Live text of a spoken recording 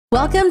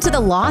Welcome to the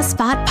Law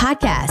Spot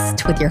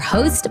Podcast with your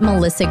host,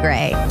 Melissa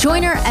Gray.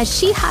 Join her as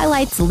she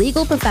highlights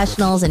legal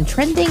professionals and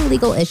trending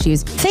legal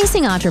issues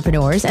facing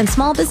entrepreneurs and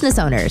small business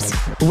owners.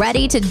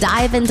 Ready to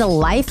dive into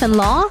life and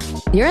law?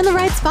 You're in the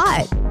right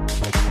spot.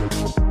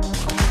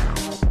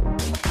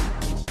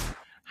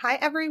 Hi,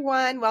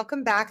 everyone.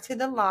 Welcome back to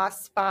the Law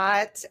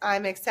Spot.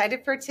 I'm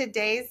excited for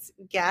today's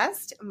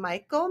guest,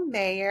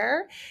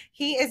 Maier.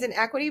 He is an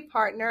equity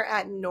partner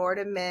at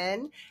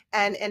Nordeman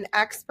and an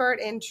expert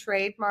in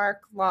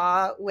trademark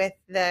law with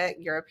the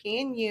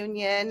European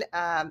Union,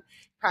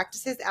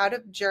 practices out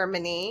of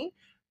Germany.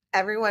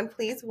 Everyone,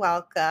 please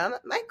welcome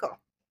Michael.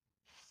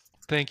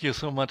 Thank you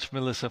so much,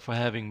 Melissa, for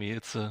having me.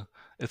 It's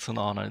an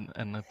honor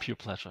and a pure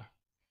pleasure.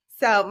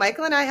 So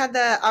Michael and I had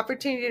the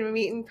opportunity to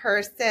meet in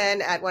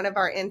person at one of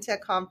our INTA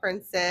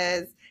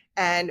conferences,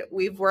 and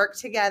we've worked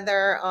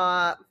together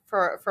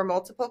for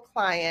multiple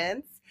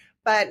clients.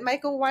 But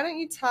Michael, why don't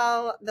you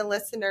tell the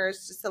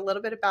listeners just a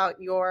little bit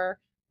about your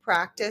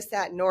practice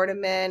at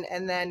Nordeman,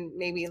 and then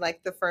maybe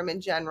like the firm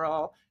in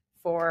general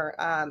for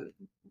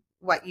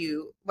what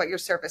your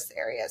service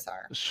areas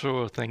are.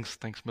 Sure, thanks,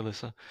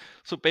 Melissa.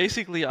 So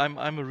basically, I'm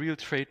a real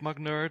trademark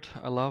nerd.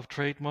 I love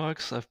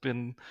trademarks. I've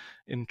been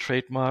in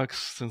trademarks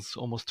since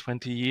almost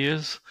 20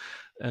 years,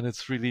 and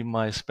it's really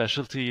my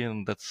specialty,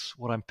 and that's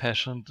what I'm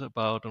passionate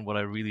about and what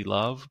I really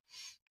love.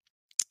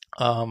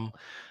 The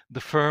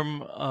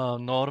firm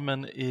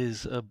Nordeman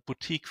is a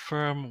boutique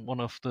firm, one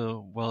of the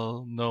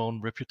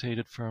well-known,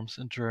 reputed firms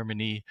in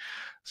Germany,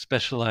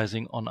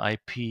 specializing on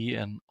IP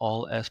and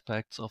all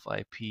aspects of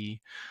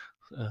IP.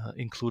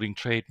 Including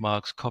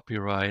trademarks,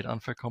 copyright,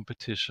 unfair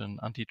competition,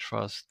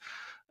 antitrust,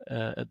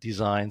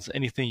 designs,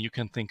 anything you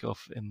can think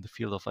of in the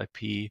field of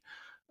IP,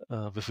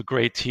 with a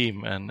great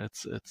team, and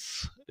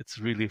it's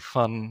really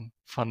fun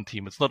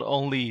team. It's not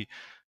only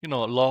a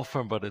law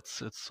firm, but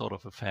it's sort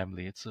of a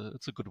family. It's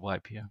a good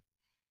vibe here.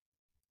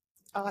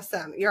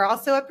 Awesome. You're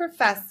also a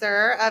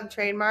professor of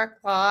trademark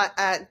law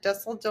at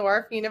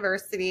Dusseldorf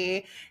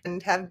University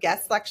and have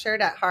guest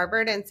lectured at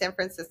Harvard and San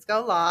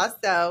Francisco Law.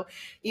 So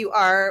you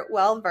are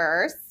well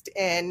versed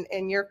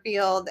in your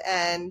field.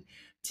 And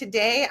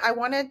today I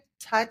want to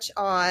touch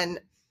on,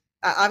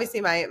 obviously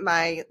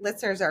my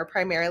listeners are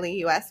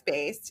primarily US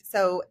based.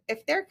 So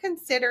if they're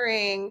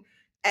considering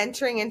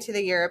entering into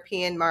the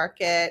European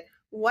market,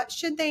 what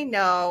should they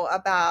know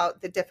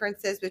about the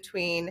differences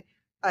between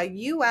a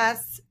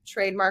U.S.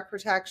 trademark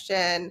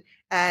protection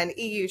and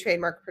EU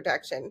trademark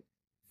protection?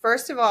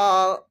 First of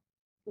all,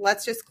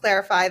 let's just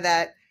clarify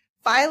that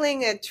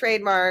filing a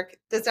trademark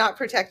does not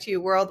protect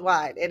you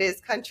worldwide. It is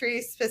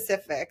country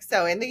specific.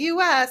 So in the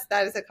U.S.,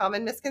 that is a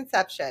common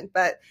misconception.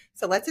 But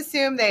so let's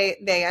assume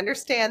they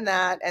understand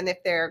that. And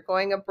if they're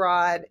going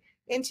abroad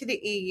into the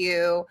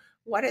EU,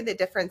 what are the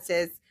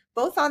differences,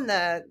 both on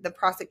the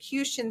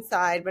prosecution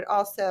side, but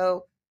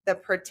also the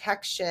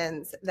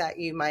protections that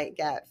you might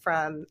get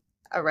from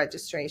a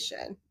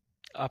registration?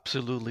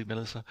 Absolutely,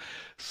 Melissa.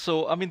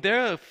 So, I mean,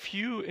 there are a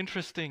few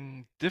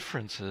interesting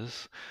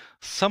differences.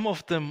 Some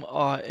of them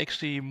are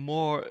actually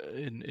more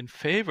in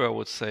favor, I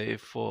would say,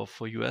 for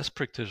US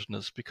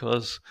practitioners,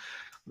 because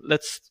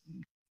let's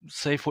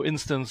say, for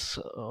instance,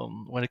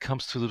 when it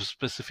comes to the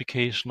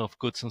specification of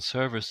goods and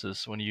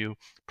services, when you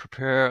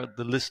prepare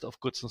the list of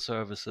goods and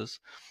services,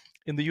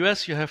 in the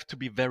US, you have to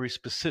be very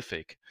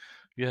specific.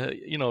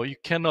 You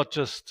cannot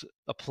just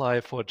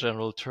apply for a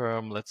general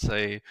term. Let's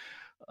say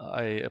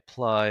I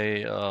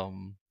apply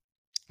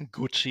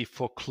Gucci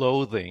for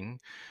clothing.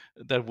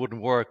 That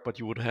wouldn't work, but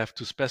you would have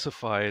to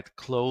specify it,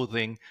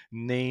 clothing,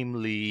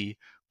 namely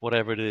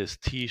whatever it is,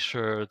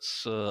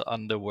 t-shirts,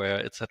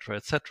 underwear, etc.,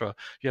 etc.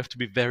 You have to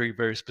be very,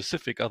 very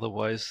specific.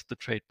 Otherwise, the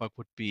trademark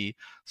would be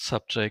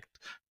subject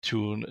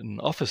to an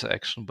office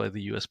action by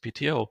the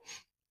USPTO.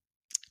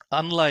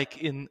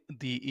 Unlike in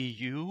the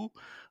EU,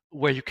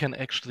 where you can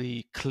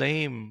actually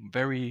claim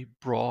very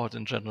broad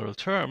and general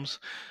terms,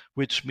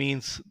 which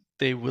means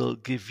they will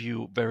give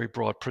you very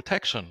broad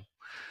protection.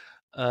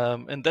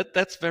 And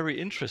that's very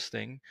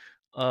interesting.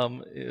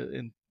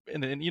 And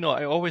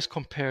I always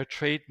compare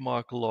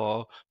trademark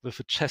law with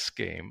a chess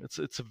game.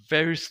 It's a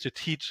very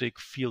strategic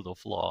field of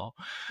law.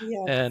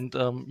 Yes. And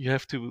you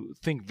have to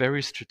think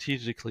very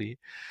strategically.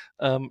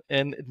 And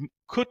it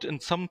could, in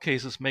some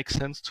cases, make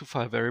sense to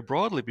file very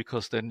broadly,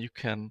 because then you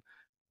can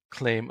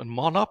claim a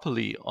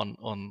monopoly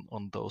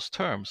on those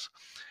terms,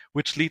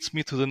 which leads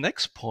me to the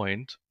next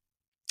point,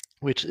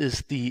 which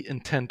is the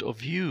intent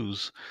of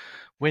use.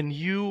 When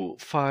you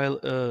file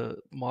a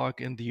mark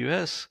in the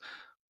US,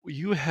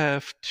 you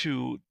have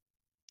to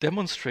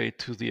demonstrate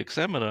to the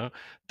examiner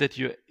that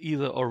you're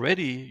either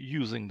already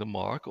using the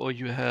mark or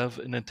you have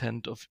an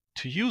intent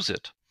to use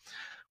it,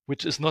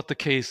 which is not the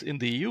case in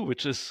the EU,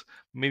 which is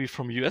maybe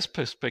from US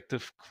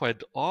perspective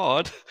quite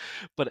odd.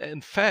 But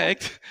in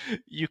fact,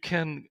 you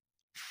can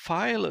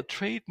file a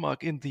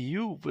trademark in the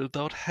EU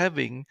without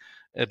having,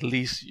 at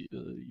least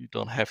you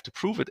don't have to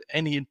prove it,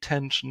 any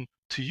intention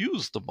to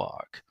use the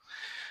mark,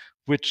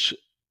 which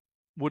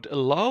would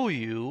allow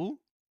you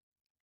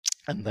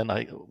And then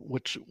I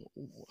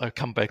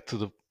come back to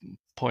the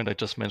point I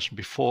just mentioned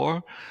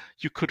before.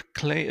 You could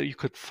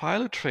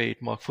file a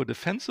trademark for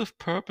defensive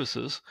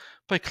purposes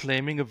by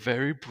claiming a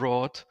very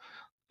broad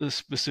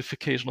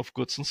specification of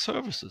goods and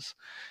services.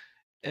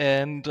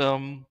 And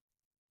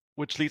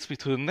which leads me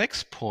to the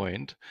next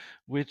point,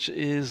 which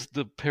is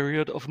the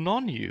period of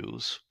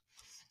non-use.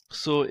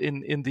 So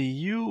in the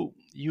EU,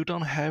 you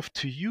don't have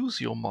to use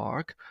your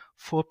mark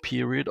for a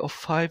period of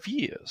 5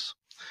 years.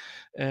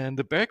 And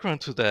the background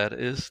to that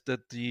is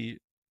that the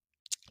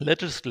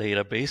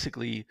legislator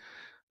basically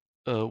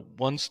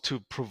wants to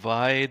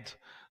provide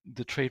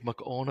the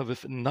trademark owner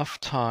with enough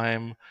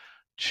time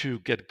to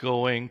get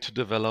going, to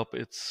develop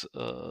its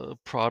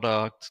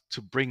product,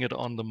 to bring it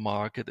on the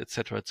market,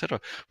 etc.,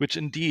 which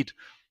indeed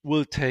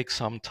will take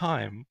some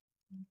time.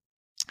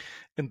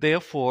 And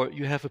therefore,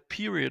 you have a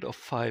period of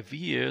 5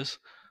 years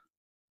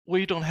where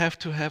you don't have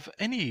to have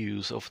any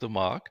use of the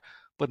mark,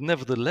 but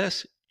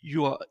nevertheless,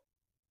 you are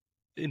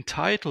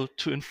entitled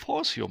to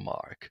enforce your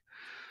mark,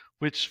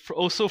 which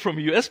also from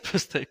a US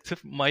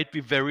perspective might be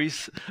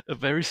a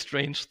very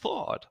strange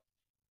thought.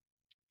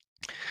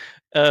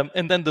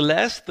 And then the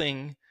last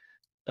thing,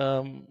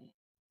 and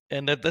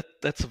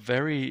that's a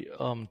very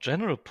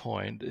general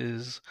point,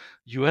 is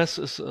US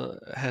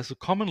has a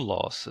common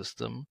law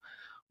system,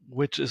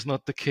 which is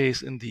not the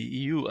case in the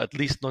EU, at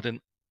least not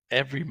in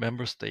every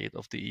member state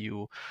of the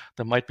EU.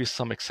 There might be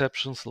some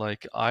exceptions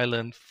like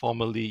Ireland,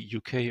 formerly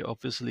UK,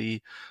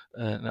 obviously,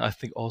 and I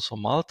think also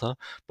Malta.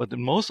 But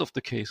in most of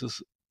the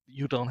cases,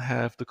 you don't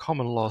have the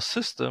common law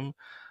system,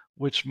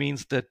 which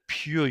means that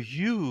pure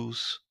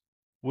use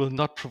will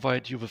not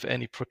provide you with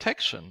any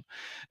protection.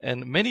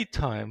 And many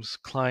times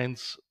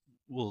clients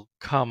will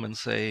come and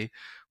say,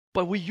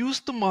 but we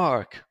used the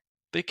mark.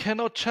 They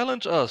cannot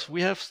challenge us.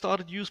 We have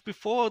started use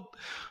before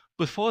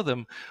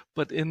them.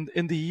 But in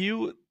the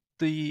EU,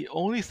 the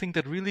only thing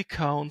that really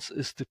counts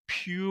is the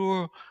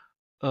pure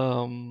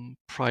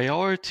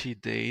priority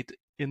date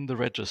in the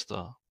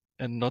register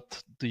and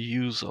not the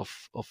use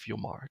of your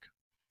mark.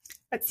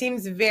 That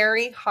seems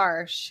very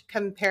harsh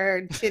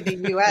compared to the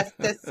US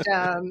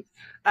system.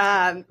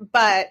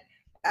 But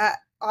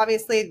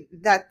obviously,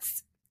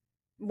 that's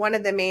one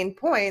of the main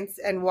points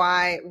and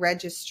why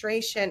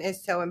registration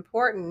is so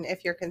important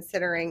if you're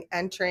considering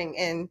entering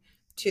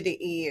into the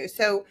EU.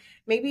 So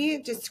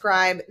maybe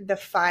describe the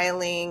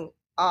filing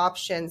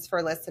options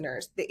for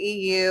listeners. The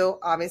EU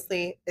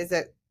obviously is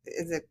a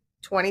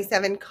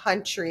 27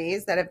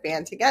 countries that have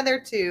band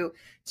together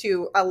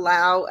to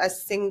allow a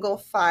single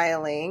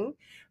filing.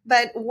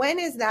 But when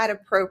is that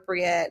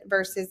appropriate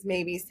versus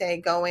maybe,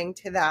 say, going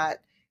to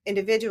that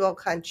individual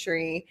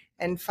country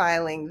and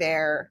filing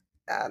there,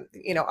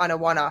 on a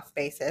one-off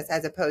basis,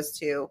 as opposed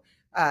to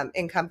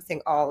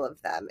encompassing all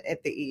of them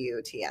at the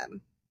EU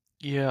TM?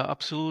 Yeah,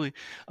 absolutely.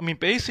 I mean,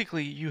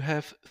 basically, you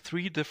have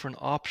 3 different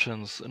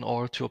options in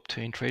order to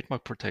obtain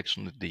trademark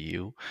protection in the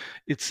EU.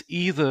 It's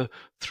either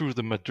through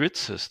the Madrid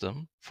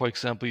system. For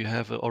example, you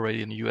have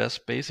already an US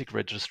basic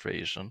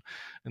registration,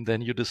 and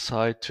then you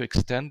decide to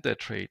extend that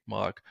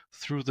trademark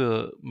through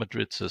the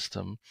Madrid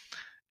system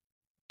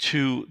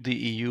to the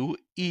EU,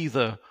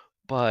 either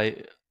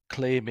by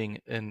claiming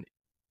an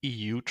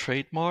EU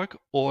trademark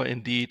or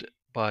indeed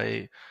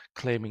by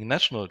claiming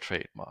national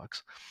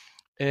trademarks.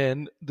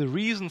 And the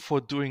reason for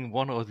doing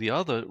one or the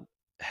other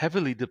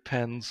heavily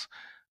depends,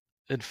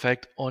 in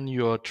fact, on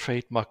your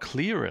trademark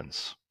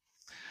clearance.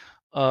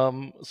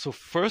 So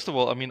first of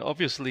all, I mean,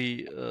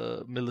 obviously,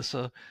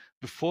 Melissa,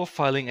 before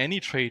filing any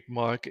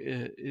trademark,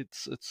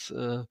 it's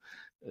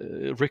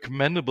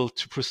recommendable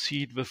to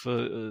proceed with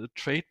a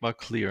trademark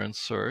clearance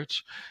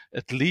search,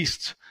 at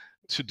least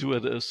to do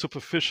a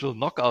superficial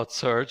knockout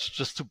search,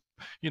 just to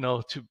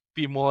to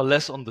be more or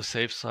less on the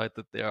safe side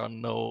that there are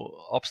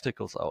no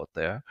obstacles out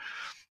there.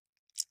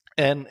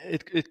 And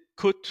it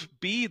could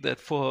be that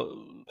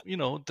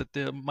that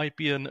there might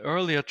be an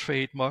earlier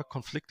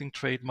conflicting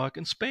trademark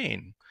in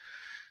Spain.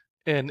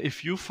 And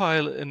if you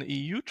file an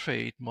EU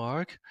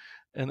trademark,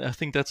 and I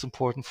think that's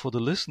important for the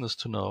listeners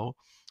to know,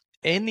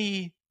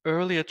 any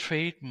earlier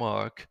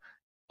trademark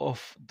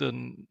of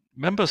the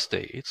member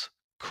states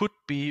could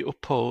be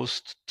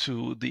opposed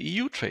to the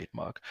EU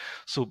trademark.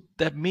 So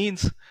that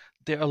means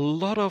there are a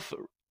lot of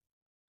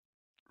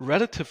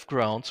relative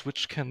grounds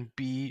which can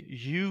be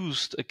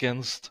used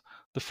against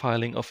the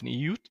filing of an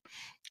EU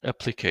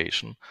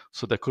application.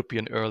 So there could be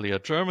an earlier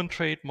German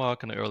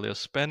trademark, an earlier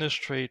Spanish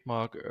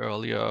trademark,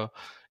 earlier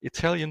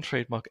Italian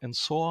trademark, and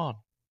so on.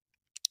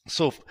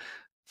 So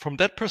from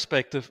that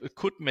perspective, it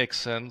could make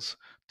sense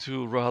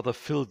to rather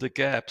fill the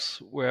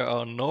gaps where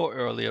are no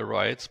earlier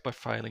rights by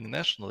filing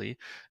nationally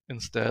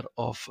instead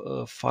of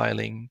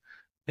filing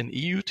an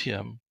EU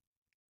TM.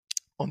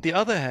 On the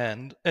other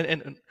hand,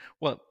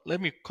 well, let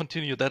me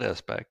continue that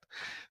aspect.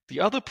 The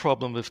other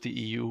problem with the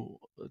EU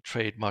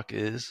trademark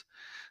is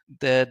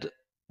that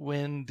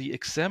when the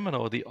examiner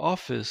or the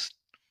office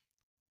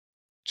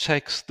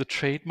checks the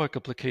trademark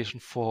application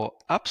for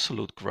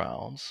absolute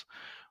grounds,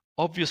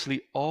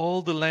 obviously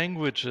all the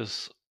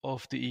languages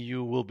of the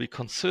EU will be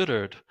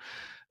considered.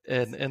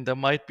 and there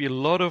might be a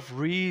lot of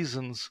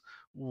reasons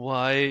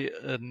why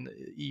an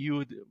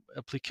EU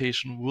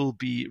application will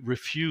be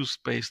refused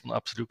based on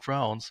absolute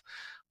grounds,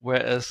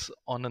 whereas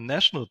on a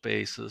national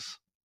basis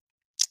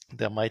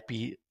there might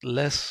be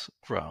less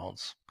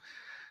grounds.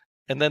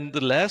 And then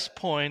the last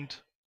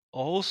point,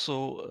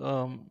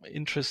 also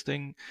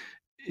interesting,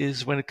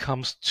 is when it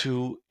comes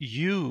to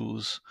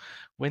use.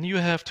 When you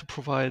have to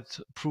provide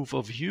proof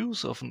of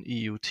use of an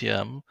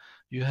EUTM,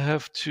 you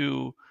have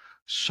to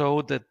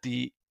show that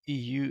the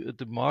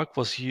mark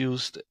was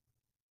used,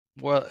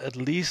 well, at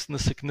least in a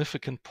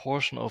significant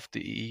portion of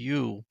the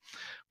EU,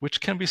 which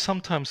can be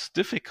sometimes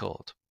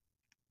difficult.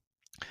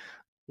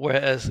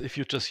 Whereas if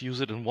you just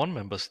use it in one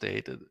member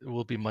state, it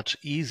will be much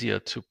easier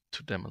to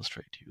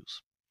demonstrate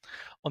use.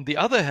 On the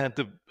other hand,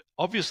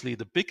 obviously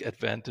the big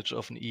advantage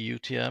of an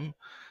EUTM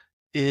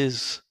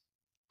is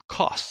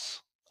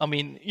costs. I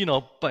mean,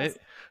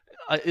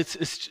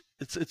 it's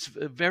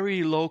a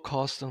very low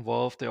cost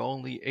involved. There are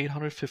only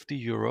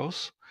 850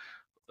 euros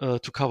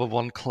to cover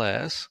one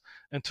class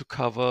and to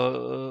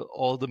cover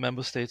all the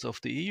member states of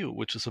the EU,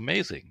 which is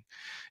amazing.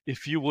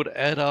 If you would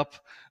add up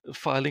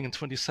filing in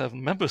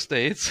 27 member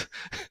states,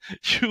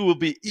 you will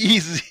be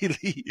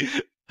easily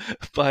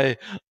by,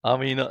 I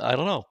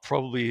don't know,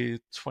 probably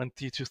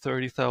 20 to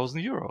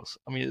 30,000 euros.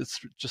 I mean, it's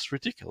just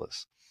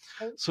ridiculous.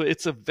 So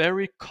it's a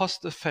very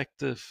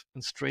cost-effective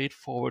and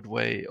straightforward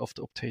way of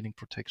obtaining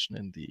protection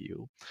in the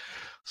EU.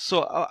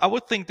 So I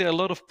would think there are a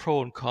lot of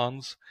pros and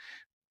cons.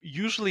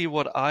 Usually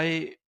what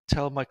I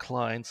tell my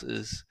clients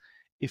is,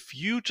 if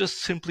you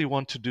just simply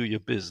want to do your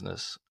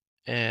business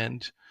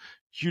and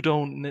you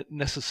don't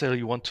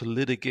necessarily want to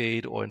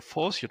litigate or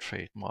enforce your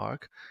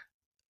trademark,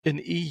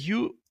 an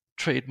EU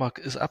trademark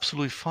is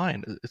absolutely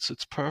fine.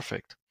 It's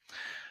perfect.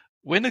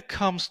 When it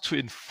comes to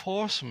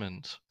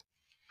enforcement,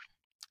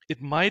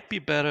 it might be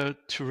better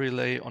to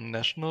rely on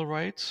national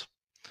rights.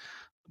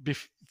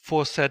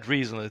 For said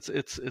reason,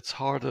 it's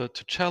harder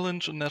to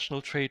challenge a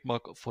national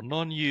trademark for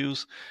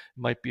non-use.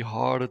 It might be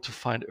harder to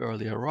find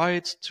earlier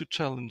rights to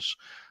challenge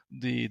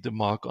the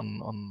mark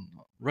on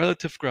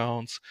relative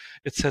grounds,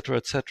 etc.,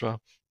 etc.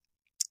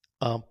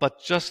 But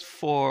just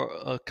for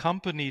a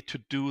company to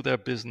do their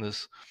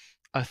business,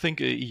 I think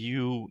a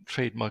EU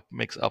trademark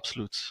makes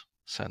absolute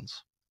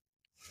sense.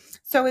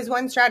 So is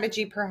one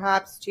strategy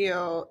perhaps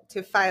to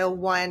file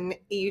one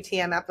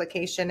EUTM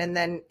application and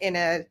then in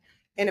a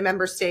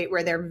member state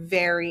where they're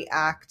very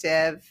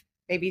active,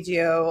 maybe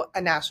do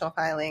a national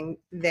filing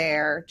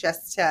there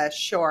just to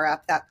shore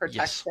up that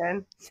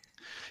protection?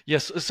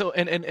 Yes. So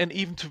and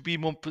even to be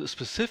more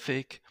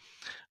specific,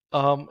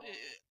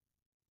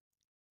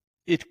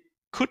 it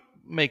could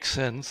make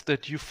sense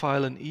that you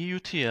file an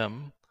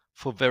EUTM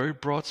for very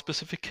broad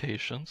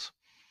specifications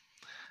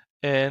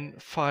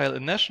and file a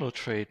national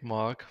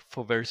trademark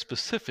for very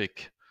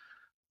specific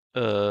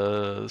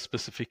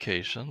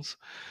specifications,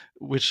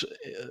 which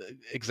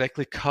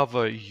exactly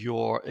cover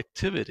your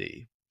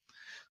activity.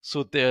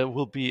 So there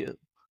will be,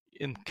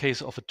 in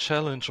case of a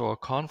challenge or a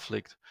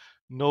conflict,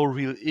 no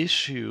real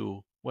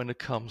issue when it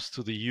comes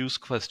to the use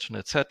question,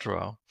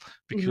 etc.,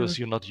 because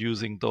you're not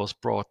using those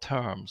broad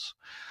terms.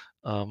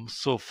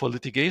 So for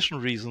litigation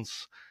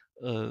reasons,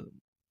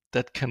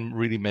 that can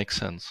really make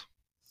sense.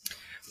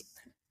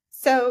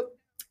 So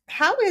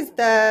how is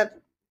the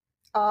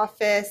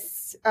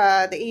office,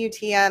 the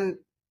EUTM,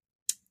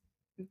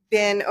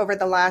 been over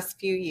the last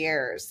few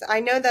years? I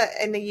know that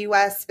in the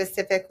US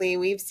specifically,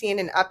 we've seen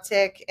an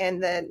uptick in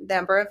the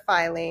number of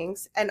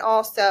filings. And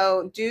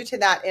also, due to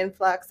that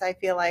influx, I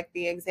feel like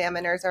the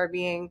examiners are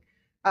being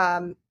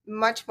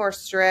much more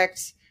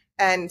strict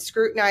and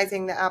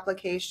scrutinizing the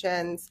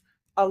applications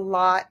a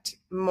lot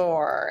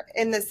more,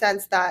 in the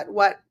sense that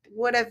what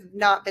would have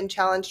not been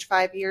challenged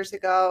 5 years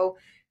ago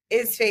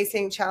is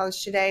facing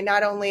challenge today,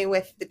 not only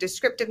with the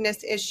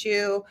descriptiveness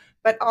issue,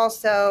 but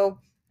also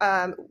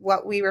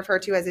what we refer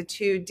to as a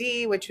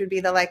 2D, which would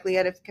be the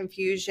likelihood of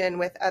confusion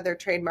with other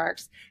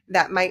trademarks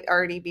that might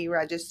already be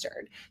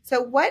registered.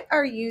 So what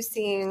are you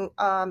seeing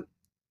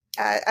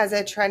as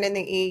a trend in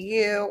the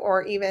EU,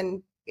 or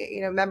even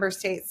member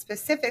states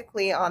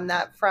specifically on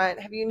that front?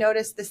 Have you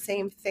noticed the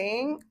same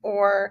thing,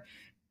 or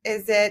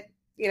is it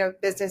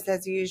business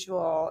as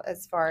usual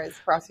as far as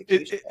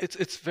prosecution?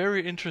 It's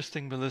very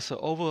interesting, Melissa.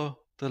 Over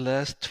the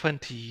last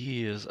 20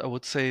 years, I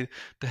would say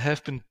there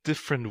have been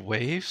different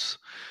waves.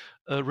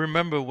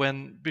 Remember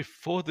when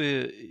before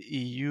the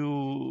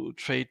EU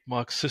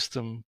trademark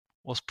system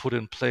was put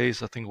in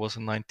place, I think it was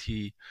in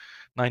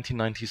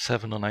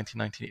 1997 or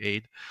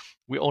 1998,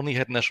 we only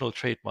had national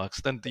trademarks.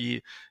 Then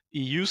the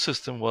EU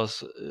system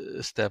was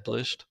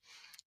established.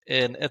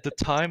 And at the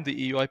time, the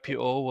EU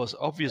IPO was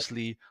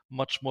obviously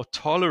much more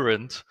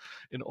tolerant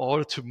in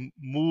order to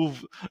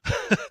move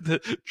the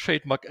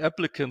trademark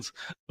applicants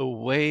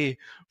away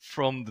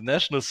from the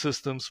national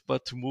systems,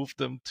 but to move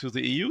them to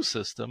the EU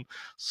system.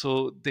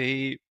 So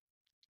they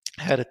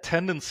had a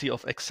tendency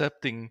of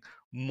accepting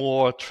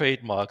more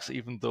trademarks,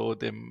 even though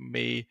they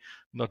may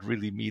not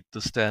really meet the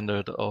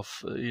standard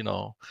of,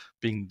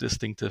 being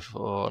distinctive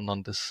or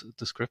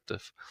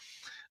non-descriptive.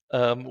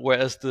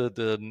 whereas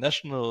the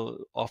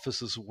national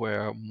offices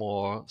were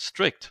more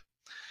strict.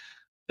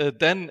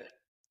 Then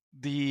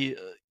the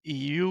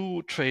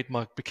EU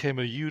trademark became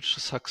a huge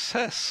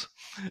success,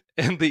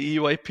 and the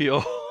EU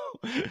IPO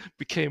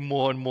became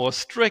more and more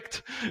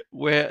strict,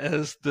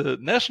 whereas the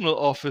national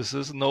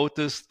offices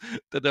noticed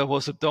that there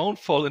was a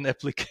downfall in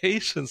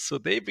applications, so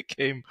they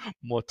became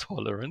more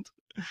tolerant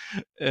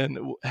and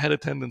had a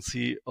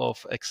tendency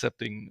of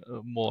accepting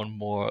more and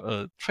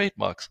more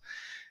trademarks.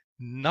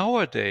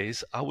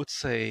 Nowadays, I would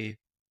say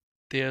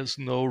there's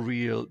no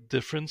real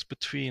difference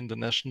between the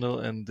national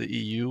and the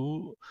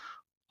EU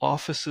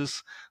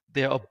offices.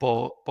 They are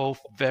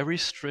both very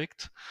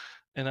strict.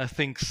 And I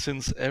think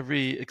since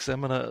every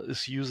examiner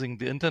is using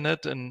the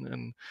internet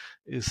and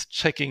is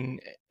checking,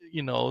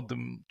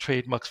 the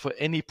trademarks for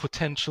any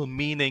potential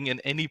meaning in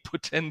any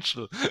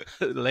potential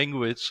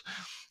language,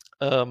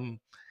 um,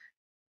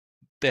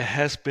 there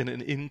has been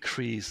an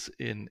increase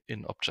in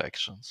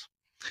objections.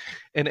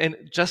 And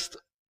just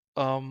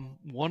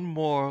one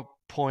more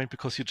point,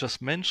 because you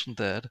just mentioned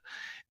that,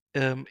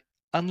 um,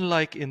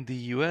 unlike in the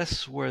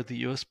US, where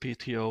the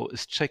USPTO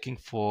is checking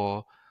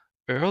for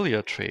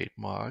earlier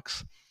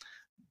trademarks,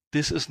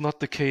 this is not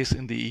the case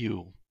in the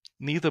EU,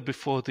 neither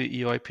before the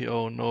EU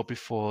IPO nor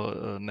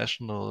before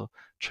national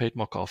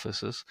trademark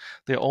offices.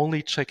 They're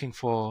only checking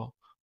for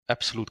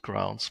absolute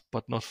grounds,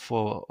 but not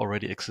for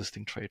already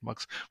existing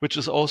trademarks, which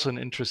is also an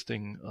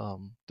interesting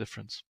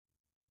difference.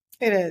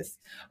 It is.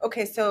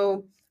 Okay,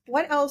 so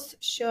what else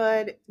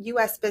should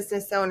U.S.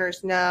 business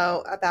owners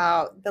know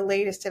about the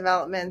latest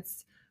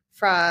developments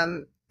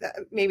from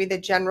maybe the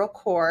general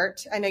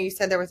court? I know you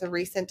said there was a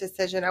recent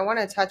decision. I want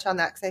to touch on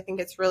that because I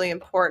think it's really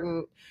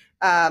important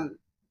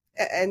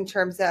in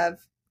terms of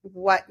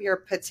what your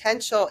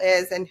potential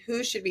is and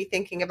who should be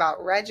thinking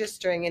about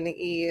registering in the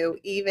EU,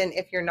 even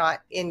if you're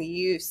not in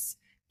use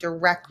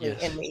directly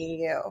in the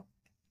EU.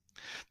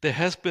 There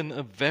has been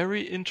a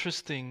very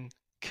interesting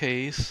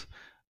case.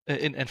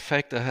 In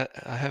fact, I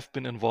have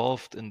been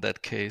involved in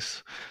that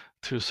case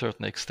to a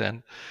certain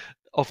extent,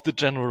 of the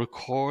General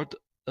Court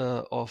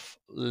of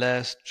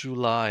last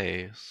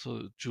July,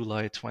 so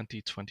July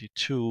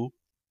 2022.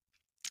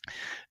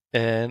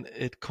 And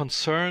it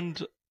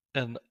concerned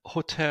an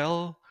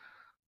hotel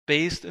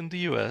based in the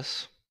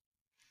US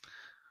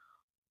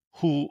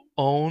who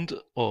owned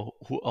or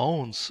who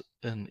owns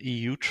an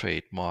EU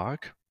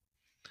trademark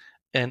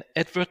and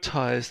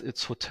advertised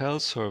its hotel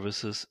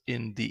services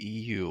in the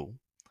EU.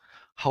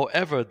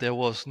 However, there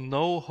was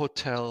no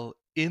hotel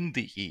in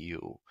the EU,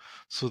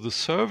 so the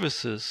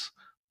services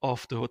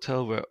of the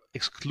hotel were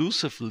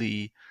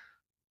exclusively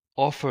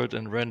offered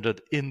and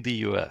rendered in the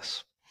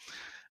US.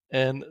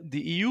 And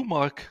the EU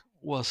mark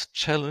was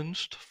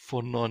challenged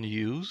for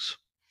non-use,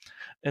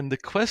 and the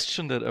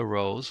question that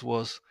arose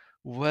was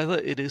whether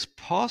it is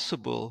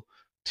possible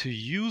to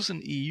use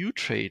an EU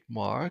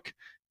trademark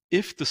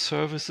if the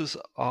services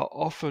are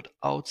offered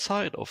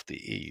outside of the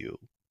EU.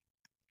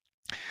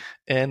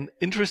 And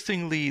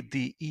interestingly,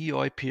 the EU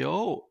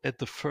IPO at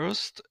the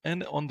first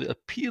and on the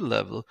appeal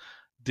level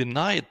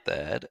denied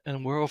that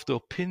and were of the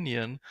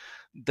opinion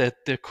that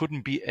there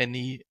couldn't be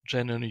any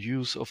genuine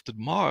use of the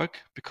mark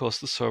because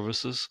the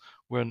services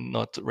were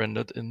not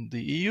rendered in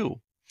the EU.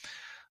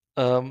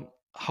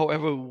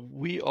 However,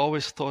 we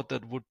always thought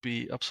that would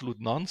be absolute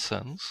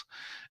nonsense.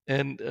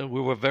 And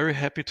we were very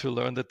happy to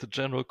learn that the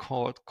General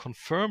Court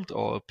confirmed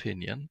our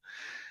opinion.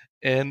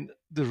 And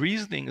the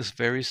reasoning is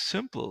very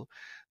simple.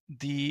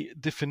 The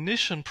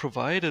definition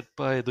provided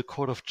by the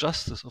Court of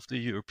Justice of the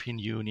European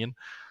Union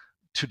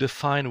to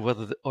define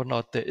whether or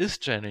not there is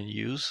genuine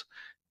use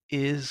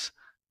is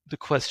the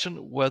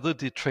question whether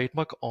the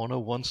trademark owner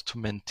wants to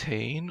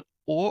maintain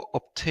or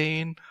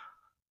obtain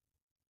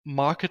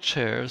market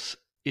shares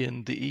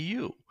in the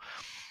EU.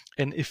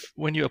 And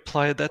when you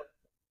apply that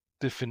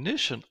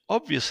definition,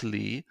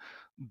 obviously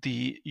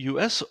the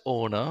US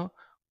owner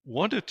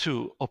wanted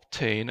to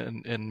obtain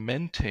and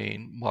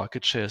maintain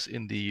market shares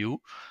in the EU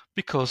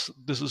because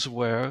this is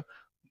where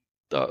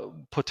the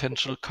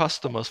potential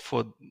customers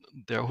for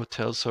their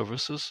hotel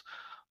services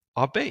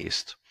are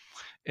based.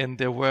 And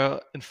they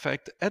were, in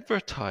fact,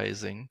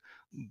 advertising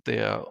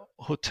their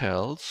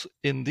hotels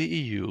in the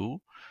EU,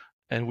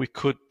 and we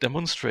could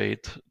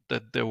demonstrate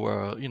that there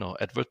were,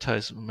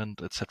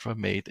 advertisement, etc.,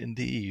 made in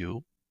the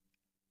EU.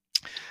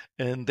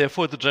 And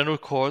therefore, the General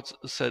Court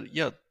said,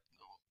 yeah,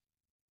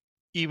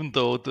 even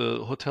though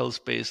the hotel is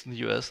based in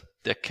the US,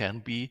 there can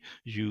be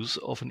use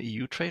of an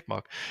EU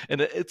trademark.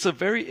 And it's a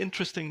very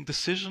interesting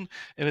decision,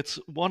 and it's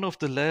one of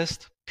the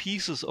last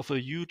pieces of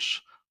a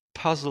huge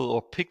puzzle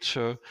or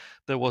picture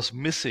that was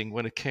missing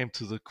when it came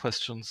to the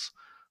question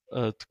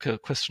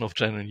of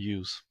genuine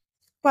use.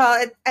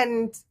 Well,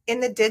 and in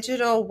the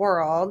digital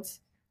world,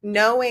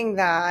 knowing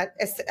that,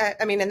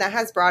 and that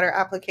has broader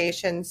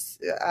applications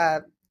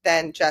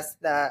than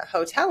just the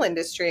hotel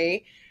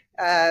industry.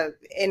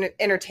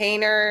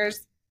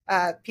 Entertainers,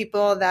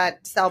 people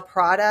that sell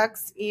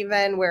products,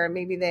 even where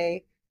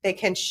maybe they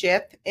can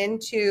ship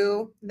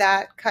into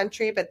that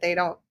country, but they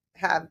don't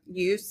have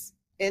use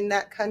in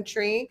that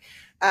country.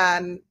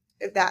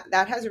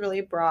 that has a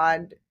really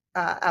broad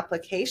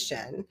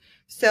application.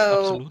 So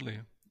Absolutely.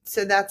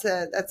 So that's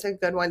a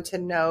good one to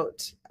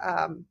note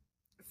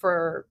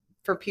for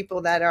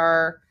people that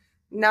are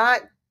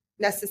not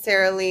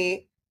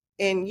necessarily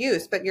in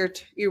use, but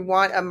you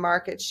want a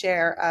market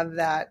share of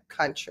that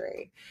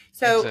country.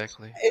 So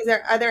Exactly.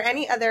 are there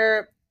any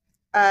other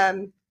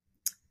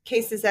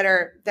cases that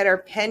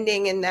are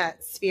pending in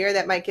that sphere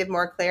that might give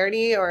more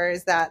clarity, or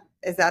is that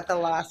the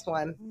last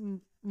one?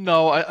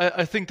 No,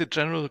 I think the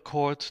General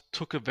Court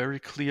took a very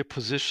clear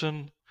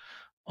position.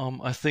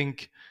 I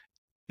think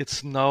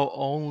it's now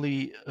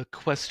only a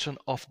question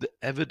of the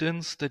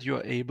evidence that you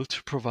are able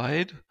to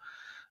provide.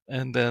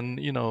 And then,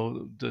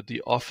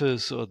 the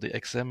office or the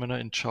examiner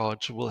in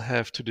charge will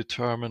have to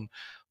determine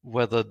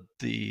whether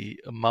the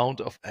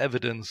amount of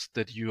evidence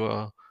that you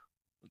are,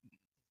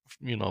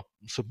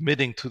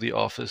 submitting to the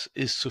office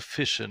is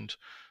sufficient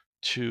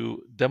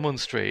to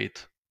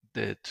demonstrate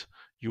that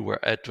you were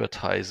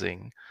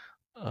advertising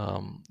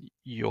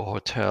your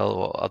hotel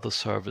or other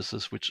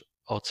services which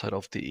outside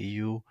of the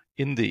EU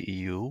in the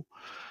EU.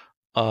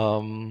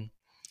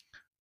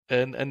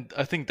 And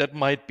I think that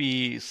might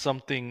be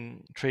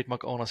something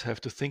trademark owners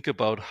have to think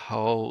about,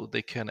 how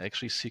they can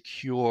actually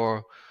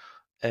secure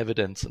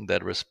evidence in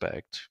that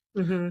respect,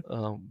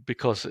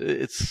 because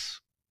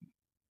it's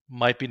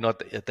might be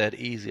not that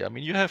easy. I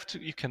mean,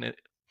 you can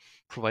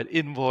provide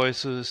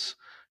invoices,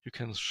 you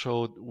can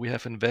show we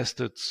have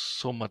invested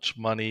so much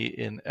money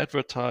in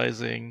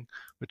advertising,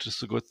 which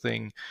is a good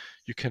thing.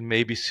 You can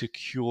maybe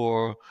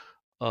secure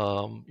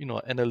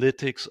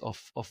analytics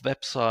of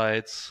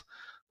websites,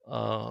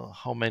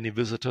 how many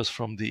visitors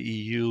from the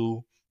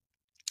EU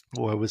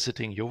who are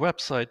visiting your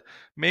website,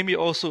 maybe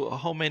also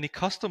how many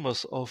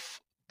customers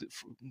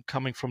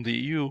coming from the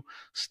EU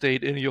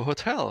stayed in your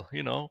hotel,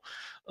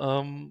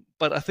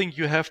 but I think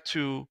you have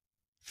to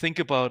think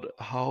about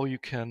how you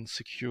can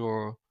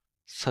secure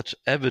such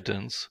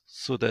evidence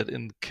so that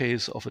in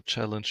case of a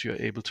challenge, you're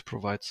able to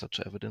provide such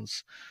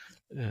evidence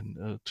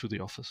to the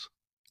office.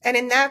 And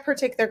in that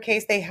particular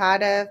case, they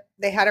had a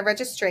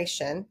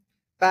registration,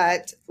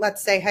 but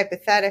let's say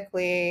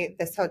hypothetically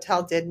this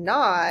hotel did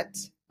not,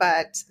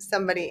 but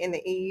somebody in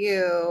the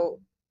EU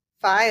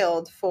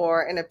filed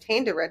for and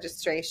obtained a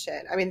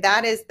registration. I mean,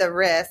 that is the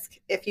risk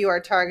if you are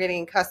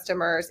targeting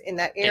customers in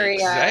that area.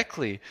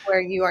 Exactly.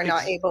 Where you are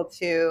not able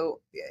to.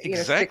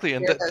 Exactly.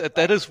 And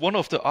that is one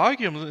of the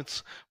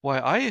arguments why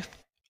I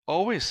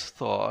always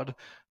thought,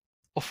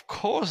 of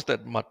course,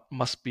 that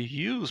must be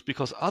used,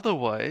 because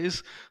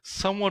otherwise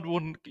someone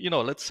wouldn't,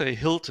 let's say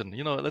Hilton,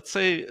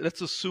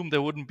 let's assume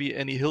there wouldn't be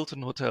any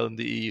Hilton hotel in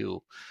the EU,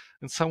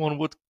 and someone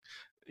would,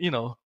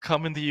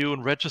 come in the EU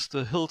and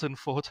register Hilton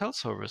for hotel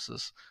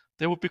services.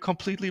 They would be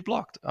completely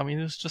blocked. I mean,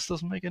 it just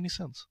doesn't make any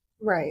sense.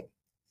 Right.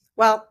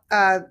 Well,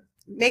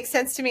 makes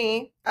sense to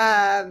me.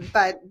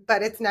 But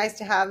it's nice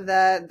to have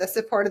the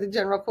support of the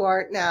General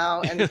Court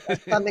now and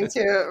something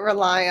to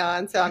rely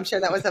on. So I'm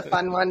sure that was a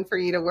fun one for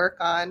you to work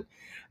on.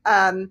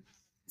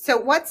 So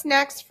what's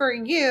next for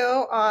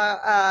you?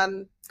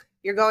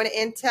 You're going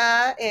to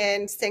INTA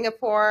in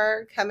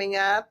Singapore coming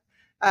up.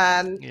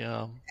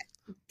 Yeah.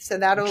 So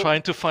I'm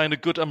trying to find a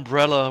good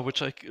umbrella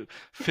which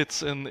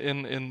fits in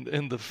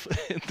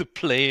the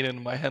plane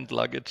in my hand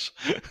luggage.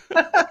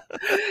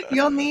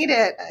 You'll need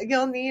it.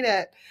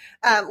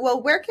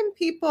 Well, where can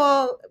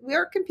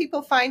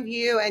people find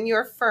you and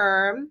your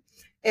firm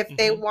if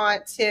they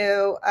want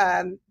to?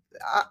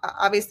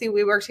 Obviously,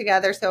 we work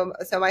together, so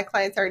my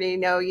clients already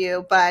know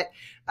you. But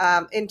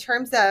in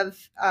terms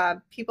of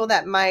people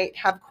that might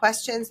have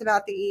questions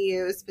about the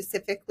EU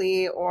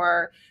specifically,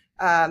 or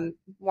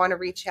want to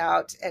reach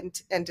out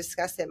and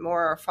discuss it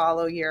more or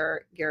follow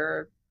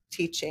your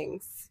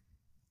teachings.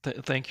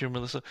 Thank you,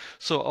 Melissa.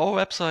 So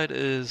our website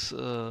is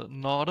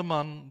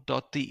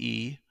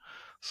nordeman.de.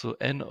 So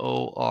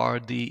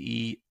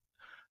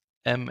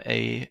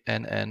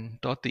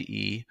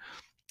NORDEMANN.de.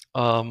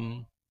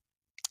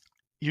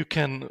 You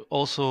can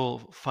also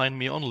find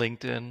me on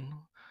LinkedIn.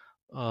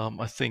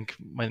 I think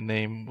my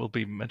name will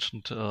be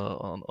mentioned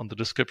on the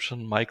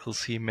description, Michael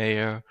C.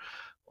 Maier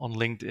on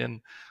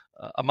LinkedIn.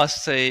 I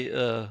must say,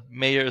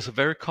 Maier is a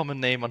very common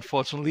name,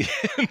 unfortunately,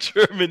 in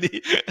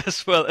Germany,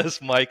 as well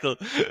as Michael.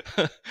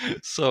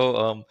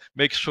 So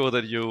make sure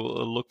that you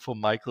look for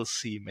Michael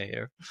C.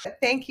 Maier.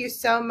 Thank you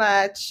so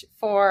much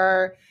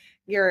for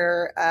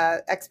your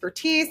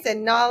expertise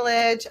and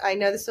knowledge. I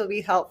know this will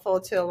be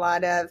helpful to a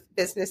lot of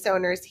business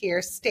owners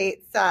here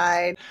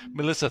stateside.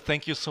 Melissa,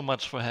 thank you so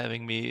much for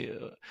having me. It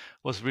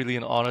was really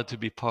an honor to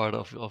be part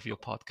of your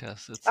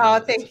podcast. It's a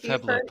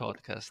fabulous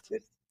podcast.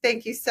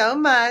 Thank you so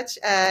much.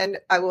 And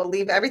I will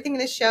leave everything in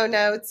the show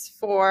notes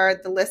for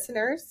the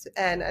listeners.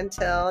 And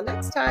until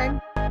next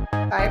time,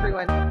 bye,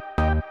 everyone.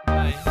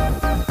 Bye.